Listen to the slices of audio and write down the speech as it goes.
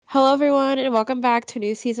Hello, everyone, and welcome back to a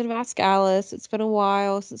new season of Ask Alice. It's been a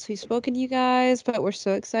while since we've spoken to you guys, but we're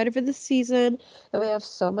so excited for this season, and we have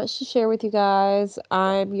so much to share with you guys.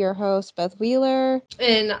 I'm your host, Beth Wheeler,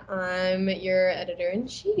 And I'm your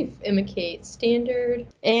editor-in-chief, Emma Kate Standard.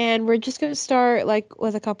 and we're just going to start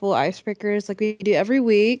with a couple icebreakers like we do every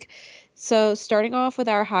week. So, starting off with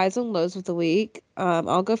our highs and lows of the week,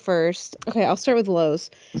 I'll go first. Okay, I'll start with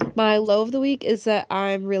lows. My low of the week is that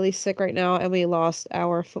I'm really sick right now, and we lost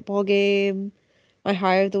our football game. My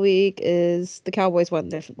high of the week is the Cowboys won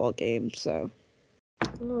their football game, so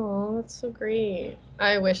Oh, that's so great.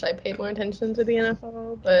 I wish I paid more attention to the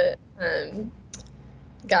NFL, but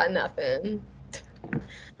got nothing.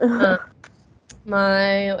 Um,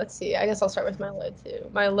 let's see, I guess I'll start with my low too.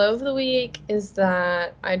 My low of the week is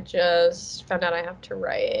that I just found out I have to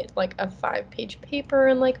write like a 5-page paper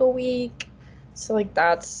in like a week. So like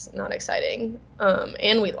that's not exciting.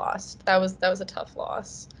 And we lost. That was a tough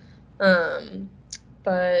loss. Um,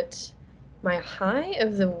 but my high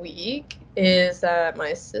of the week is that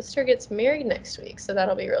my sister gets married next week, so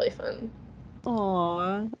that'll be really fun.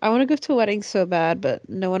 aw, I want to go to a wedding so bad, but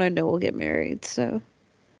no one I know will get married, so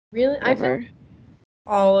Really, I feel whatever.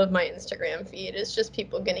 all of my Instagram feed is just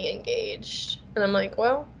people getting engaged, and I'm like,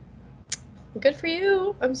 well, good for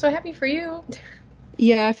you. I'm so happy for you.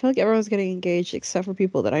 Yeah, I feel like everyone's getting engaged except for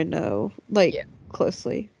people that I know, Yeah,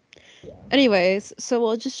 closely. yeah. Anyways, so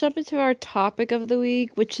we'll just jump into our topic of the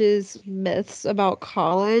week, which is myths about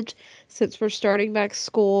college. Since we're starting back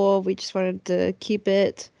school, we just wanted to keep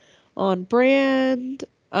it on brand.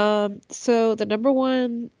 So the number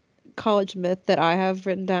one college myth that I have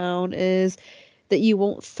written down is that you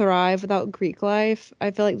won't thrive without Greek life.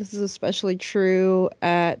 I feel like this is especially true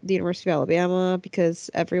at the University of Alabama because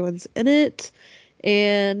everyone's in it.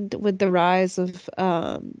 And with the rise of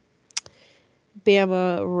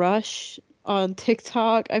Bama Rush on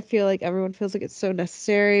TikTok. I feel like everyone feels like it's so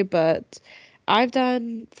necessary, but I've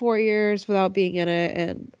done 4 years without being in it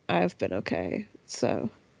and I've been okay. So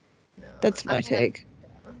No, that's my take.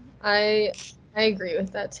 I I agree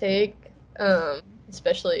with that take.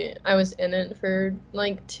 Especially I was in it for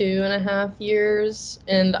like 2.5 years,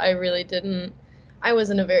 and I really didn't. I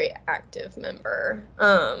wasn't a very active member.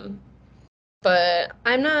 But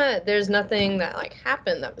I'm not. There's nothing that like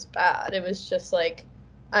happened that was bad. It was just like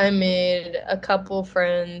I made a couple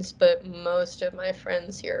friends, but most of my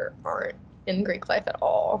friends here aren't in Greek life at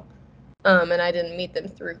all. And I didn't meet them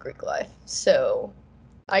through Greek life, so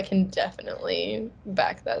I can definitely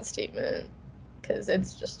back that statement because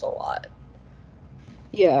it's just a lot.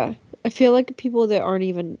 Yeah. I feel like people that aren't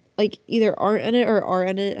even like either aren't in it or are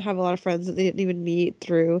in it have a lot of friends that they didn't even meet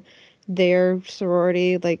through their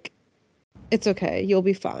sorority. Like it's okay. You'll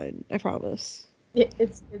be fine. I promise.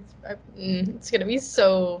 It's gonna be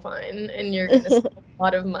so fine, and you're gonna save a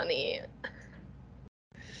lot of money.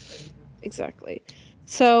 Exactly.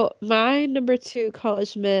 So my number two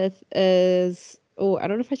college myth is, oh, I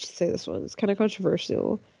don't know if I should say this one. It's kind of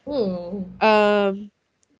controversial. Ooh. Um,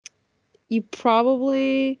 you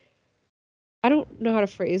probably, I don't know how to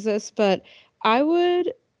phrase this, but I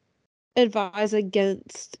would advise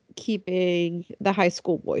against keeping the high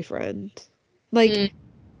school boyfriend. Like,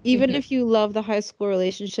 even Mm-hmm. if you love the high school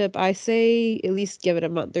relationship, I say at least give it a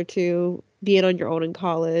month or two, being on your own in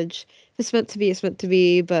college. If it's meant to be, it's meant to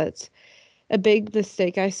be, but a big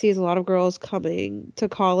mistake I see is a lot of girls coming to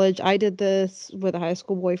college. I did this with a high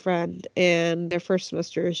school boyfriend, and their first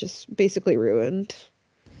semester is just basically ruined.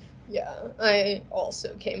 Yeah, I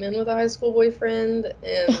also came in with a high school boyfriend,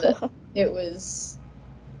 and it was,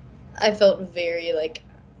 I felt very like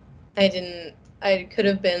I didn't, I could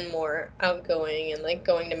have been more outgoing and like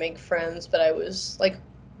going to make friends, but I was like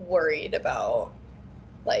worried about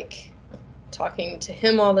like talking to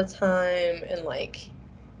him all the time, and like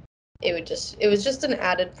it was just an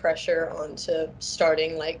added pressure onto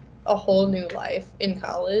starting like a whole new life in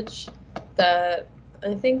college that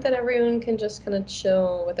I think that everyone can just kind of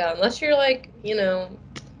chill without, unless you're like,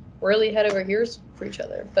 really head over heels for each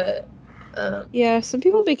other. But um, Yeah, some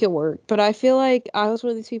people make it work, but I feel like I was one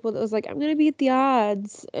of these people that was like, I'm gonna beat the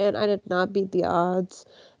odds, and I did not beat the odds.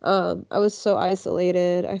 I was so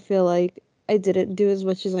isolated. I feel like I didn't do as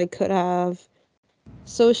much as I could have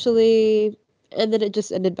socially, and then it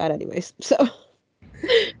just ended bad anyways. So,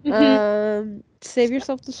 save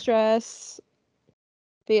yourself the stress.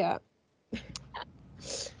 But yeah.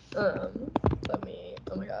 let me.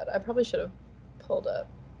 Oh my god, I probably should have pulled up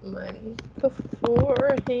mine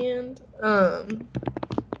beforehand.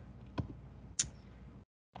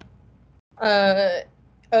 Uh,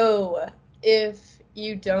 oh, if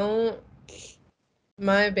you don't,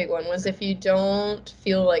 my big one was if you don't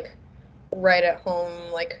feel like right at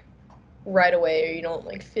home, like right away, or you don't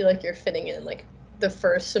like feel like you're fitting in like the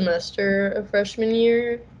first semester of freshman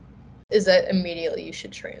year, is that immediately you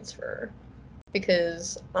should transfer.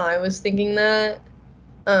 Because I was thinking that.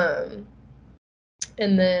 Um,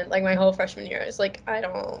 and then like my whole freshman year, I was like, I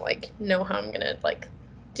don't like know how I'm gonna like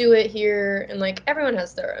do it here. And like everyone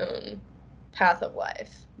has their own path of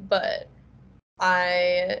life. But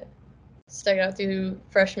I stuck it out through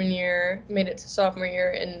freshman year, made it to sophomore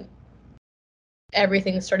year, and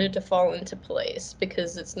everything started to fall into place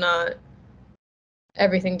because it's not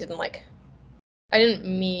everything didn't like I didn't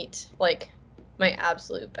meet like my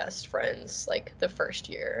absolute best friends like the first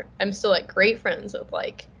year. I'm still like great friends with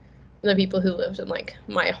like the people who lived in like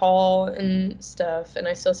my hall and stuff, and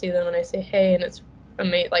I still see them and I say hey, and it's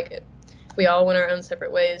amazing. Like we all went our own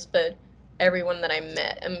separate ways, but everyone that I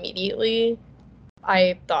met immediately,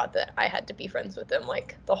 I thought that I had to be friends with them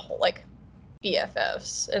like the whole like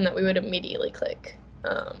BFFs, and that we would immediately click.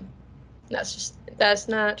 That's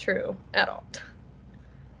not true at all.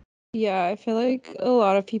 Yeah, I feel like a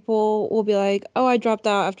lot of people will be like, "Oh, I dropped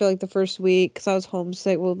out after like the first week because I was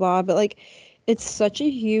homesick, blah blah." But like, it's such a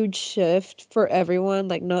huge shift for everyone,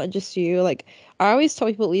 like not just you. Like, I always tell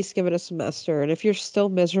people at least give it a semester, and if you're still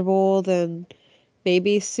miserable, then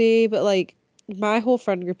maybe see. But like, my whole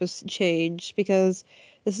friend group has changed because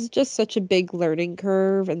this is just such a big learning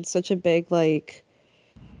curve and such a big like,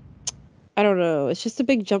 I don't know, it's just a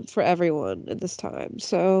big jump for everyone at this time.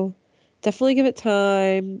 So definitely give it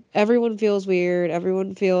time. Everyone feels weird.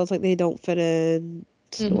 Everyone feels like they don't fit in.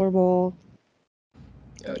 It's Mm-hmm. normal.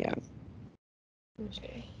 Oh Yeah. yeah,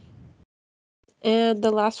 understand. And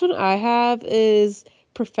the last one I have is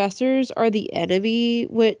professors are the enemy,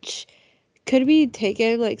 which could be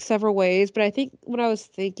taken like several ways, but I think what I was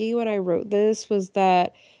thinking when I wrote this was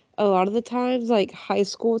that a lot of the times, like high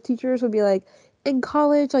school teachers would be like, in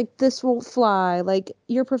college, like this won't fly. Like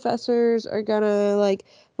your professors are gonna like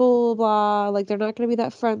blah blah blah. Like they're not gonna be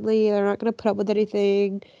that friendly. They're not gonna put up with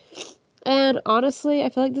anything. And honestly, I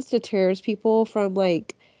feel like this deters people from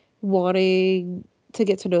like wanting to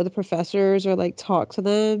get to know the professors or like talk to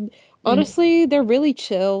them. Mm-hmm. Honestly, they're really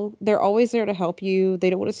chill. They're always there to help you. They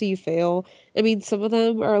don't want to see you fail. I mean, some of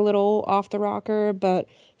them are a little off the rocker, but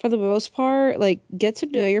for the most part, like get to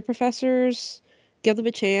know your professors, give them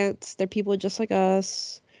a chance. They're people just like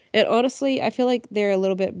us. And honestly, I feel like they're a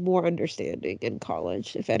little bit more understanding in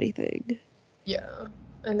college, if anything. Yeah,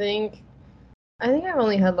 I think I think I've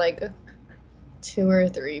only had like two or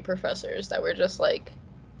three professors that were just like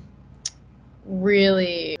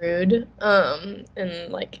really rude, and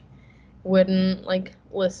like wouldn't like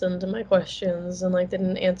listen to my questions and like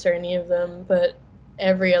didn't answer any of them. But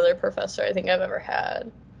every other professor I think I've ever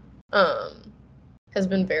had, um, has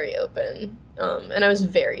been very open. And I was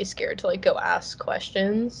very scared to like go ask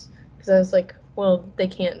questions because I was like, well, they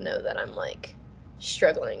can't know that I'm like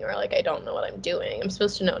struggling or like I don't know what I'm doing. I'm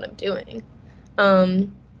supposed to know what I'm doing.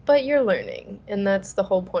 Um, but you're learning, and that's the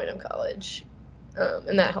whole point of college.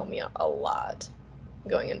 And that helped me out a lot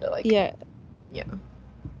going into like, Yeah, yeah.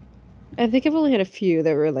 I think I've only had a few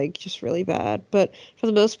that were like just really bad, but for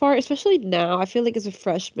the most part, especially now, I feel like as a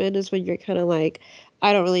freshman is when you're kind of like,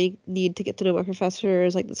 I don't really need to get to know my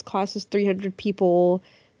professors. Like this class is 300 people,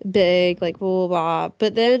 big, like blah blah blah.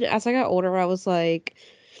 But then as I got older, I was like,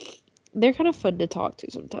 they're kind of fun to talk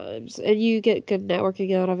to sometimes, and you get good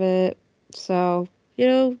networking out of it. So,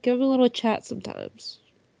 give them a little chat sometimes.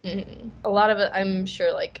 A lot of it, I'm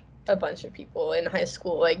sure, like a bunch of people in high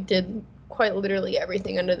school, like did quite literally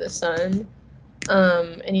everything under the sun.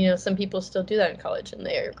 And some people still do that in college, and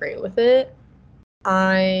they are great with it.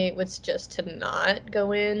 I would suggest to not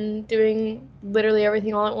go in doing literally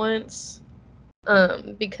everything all at once,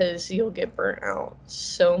 because you'll get burnt out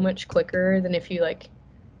so much quicker than if you like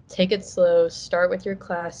take it slow, start with your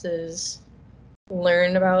classes,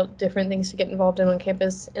 learn about different things to get involved in on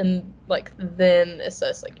campus, and like then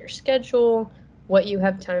assess like your schedule, what you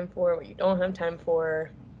have time for, what you don't have time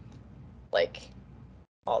for, like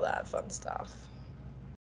all that fun stuff.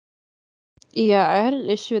 Yeah, I had an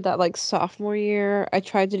issue with that like sophomore year. I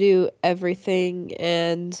tried to do everything,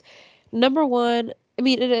 and number one, I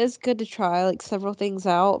mean, it is good to try like several things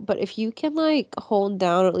out, but if you can like hold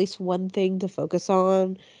down at least one thing to focus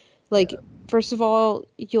on, Yeah. like first of all,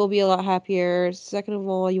 you'll be a lot happier. Second of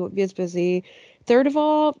all, you won't be as busy. Third of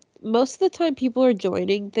all, most of the time people are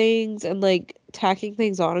joining things and like tacking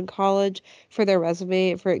things on in college for their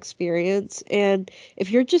resume and for experience. And if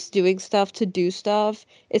you're just doing stuff to do stuff,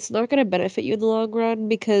 it's not going to benefit you in the long run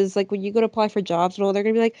because like when you go to apply for jobs and all, they're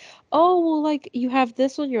going to be like, "Oh, well, like you have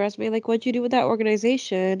this on your resume. Like what'd you do with that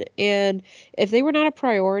organization?" And if they were not a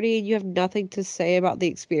priority and you have nothing to say about the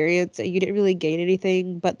experience and you didn't really gain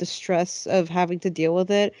anything but the stress of having to deal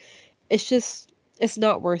with it, it's just it's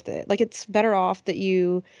not worth it. Like it's better off that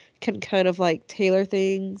you can kind of like tailor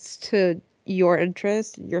things to your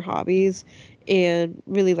interests and your hobbies and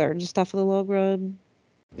really learn stuff in the long run.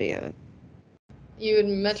 Yeah. You would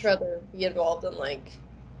much rather be involved in like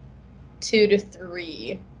 2 to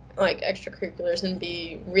 3 like extracurriculars and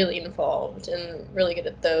be really involved and really good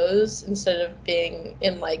at those instead of being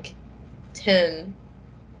in like 10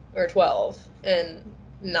 or 12 and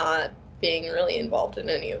not being really involved in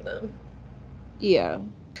any of them. Yeah.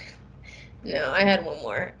 No, I had one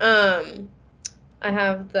more. I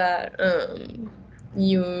have that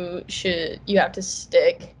you have to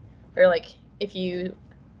stick, or like if you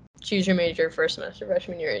choose your major first semester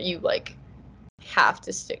freshman year, you like have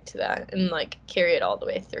to stick to that and like carry it all the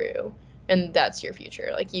way through, and that's your future.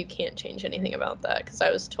 Like you can't change anything about that because I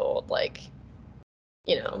was told like,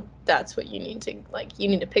 that's what you need to like, you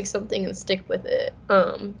need to pick something and stick with it,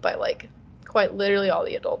 by like quite literally all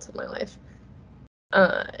the adults in my life.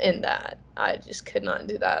 In that I just could not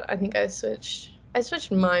do that. I think I switched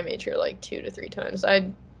my major like 2 to 3 times. I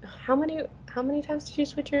how many times did you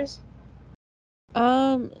switch yours?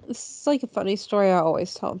 This is like a funny story I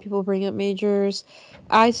always tell when people bring up majors.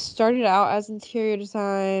 I started out as interior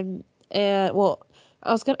design and well,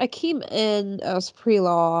 I came in as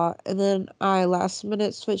pre-law and then I last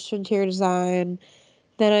minute switched to interior design.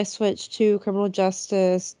 Then I switched to criminal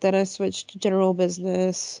justice. Then I switched to general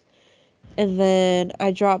business. And then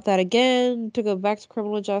I dropped that again to go back to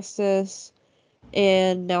criminal justice.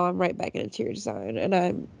 And now I'm right back in interior design. And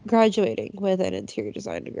I'm graduating with an interior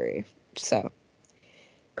design degree. So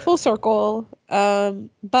full circle.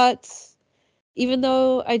 But even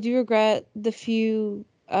though I do regret the few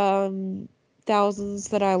thousands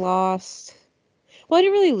that I lost, well, I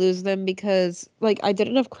didn't really lose them because like I did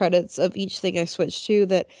enough credits of each thing I switched to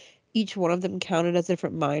that each one of them counted as a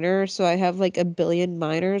different minor. So I have like a billion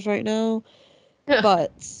minors right now. Yeah.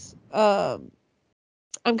 But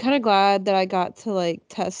I'm kind of glad that I got to like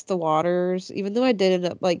test the waters, even though I did end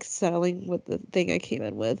up like settling with the thing I came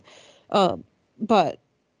in with. Um, but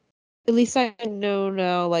at least I know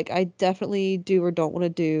now, like I definitely do or don't want to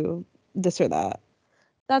do this or that.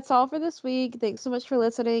 That's all for this week. Thanks so much for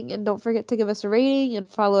listening. And don't forget to give us a rating and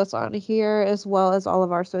follow us on here as well as all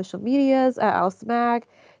of our social medias at Alice Mag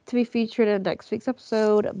to be featured in next week's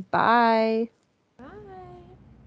episode. Bye. Bye.